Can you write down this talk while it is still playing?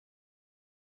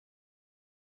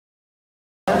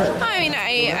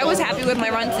I was happy with my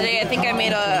run today. I think I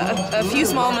made a few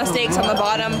small mistakes on the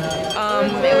bottom.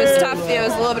 It was tough. It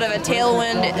was a little bit of a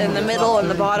tailwind in the middle and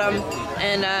the bottom,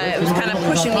 and it was kind of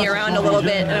pushing me around a little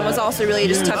bit. And it was also really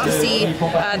just tough to see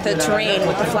the terrain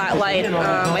with the flat light.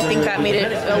 I think that made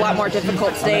it a lot more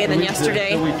difficult today than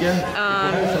yesterday.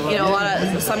 You know,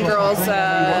 some girls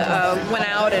went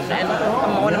out,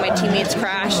 and one of my teammates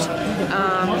crashed.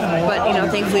 But you know,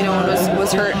 thankfully no one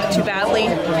was hurt too badly.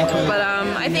 But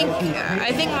I think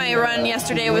my run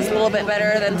yesterday was a little bit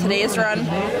better than today's run.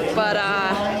 But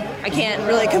I can't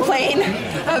really complain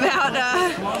about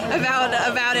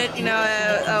it. You know,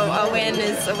 a win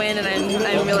is a win, and I'm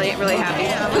really happy.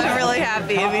 I'm really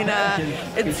happy. I mean, I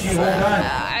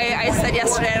said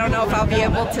yesterday I don't know if I'll be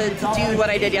able to do what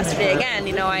I did yesterday again.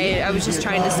 You know, I was just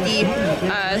trying to ski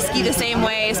the same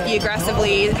way, ski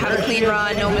aggressively, have a clean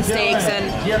run, no mistakes, and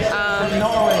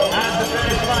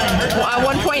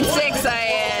 1.6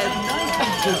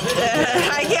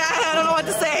 I don't know what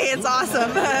to say. It's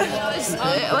awesome.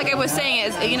 Like I was saying,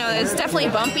 it's definitely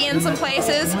bumpy in some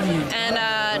places, and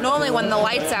normally when the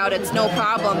light's out, it's no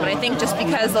problem. But I think just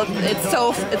because it's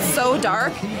so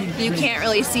dark, you can't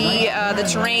really see the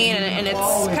terrain, and it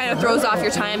kind of throws off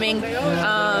your timing.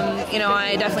 You know,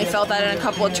 I definitely felt that in a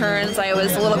couple of turns. I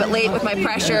was a little bit late with my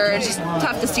pressure. It's just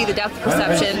tough to see the depth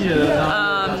perception.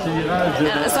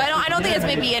 So I don't think it's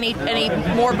maybe any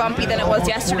more bumpy than it was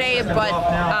yesterday, but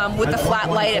with the flat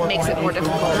light, it makes it more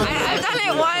difficult. I've done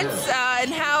it once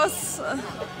in-house,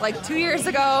 like 2 years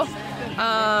ago,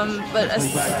 but a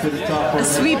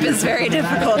sweep is very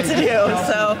difficult to do.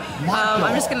 So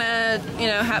I'm just gonna,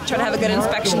 try to have a good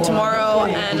inspection tomorrow,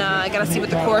 and I gotta see what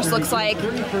the course looks like.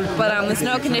 But the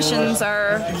snow conditions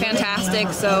are fantastic,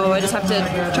 so I just have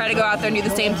to try to go out there and do the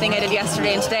same thing I did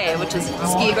yesterday and today, which is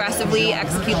ski aggressively,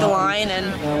 execute the line,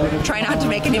 and try not to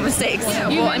make any mistakes.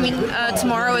 Well, I mean,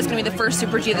 tomorrow is going to be the first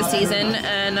Super G of the season,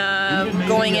 and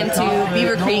going into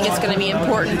Beaver Creek, it's going to be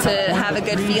important to have a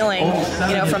good feeling,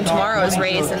 from tomorrow's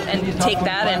race, and take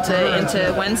that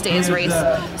into Wednesday's race.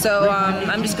 So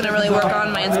I'm just going to really work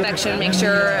on my inspection, make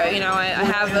sure I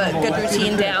have a good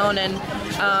routine down, and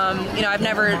I've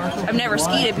never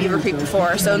skied at Beaver Creek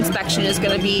before, so inspection is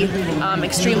going to be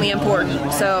extremely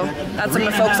important. So that's what I'm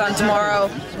going to focus on tomorrow.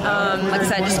 Like I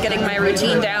said, just getting my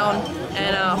routine down,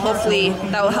 and hopefully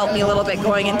that will help me a little bit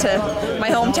going into my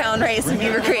hometown race in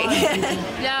Beaver Creek.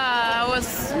 Yeah, I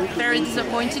was very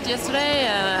disappointed yesterday.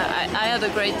 I had a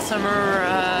great summer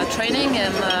training,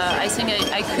 and I think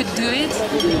I could do it.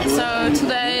 So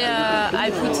today I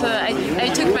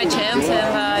took my chance,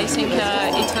 and I think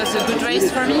it was a good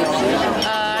race for me.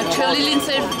 Actually,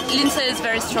 Lindsey is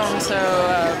very strong, so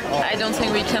I don't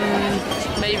think we can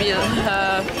maybe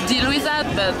deal with that,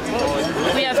 but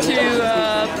we have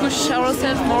to push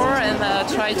ourselves more and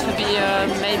try to be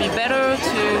maybe better,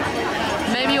 to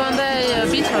maybe one day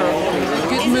beat her. A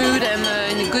good mood and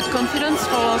in good confidence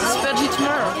for Super G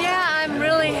tomorrow. Yeah, I'm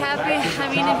really happy. I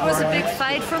mean, it was a big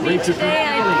fight for me today.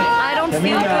 I don't feel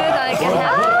good. I get a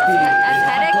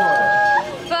headache.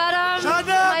 But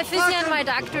my physio and my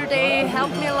doctor, they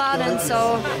helped me a lot, and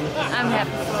so I'm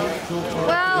happy.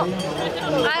 Well,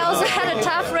 I also had a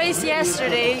tough race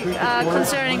yesterday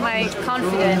concerning my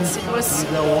confidence. It was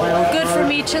good for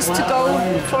me just to go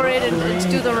for it and to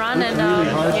do the run, and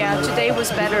yeah, today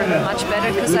was better, much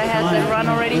better, because I had the run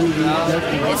already.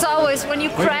 It's always, when you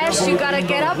crash, you gotta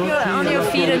get up on your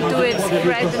feet and do it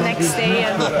right the next day,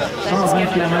 and that's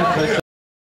good.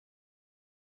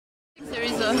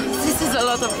 This is a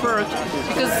lot of work,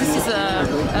 because this is a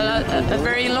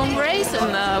very long race,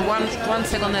 and 1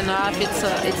 second and a half, it's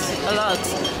a lot.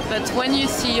 But when you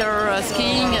see her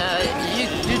skiing,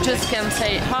 you just can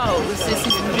say, "Oh, this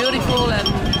is beautiful." And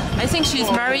I think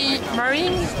she's marrying,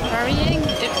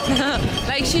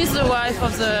 like she's the wife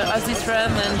of this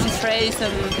run and this race,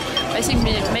 and I think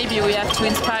maybe we have to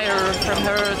inspire from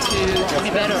her to be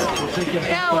better.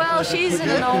 Yeah, well, she's in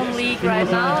her own league right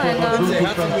now, and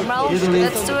well,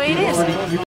 that's the way it is.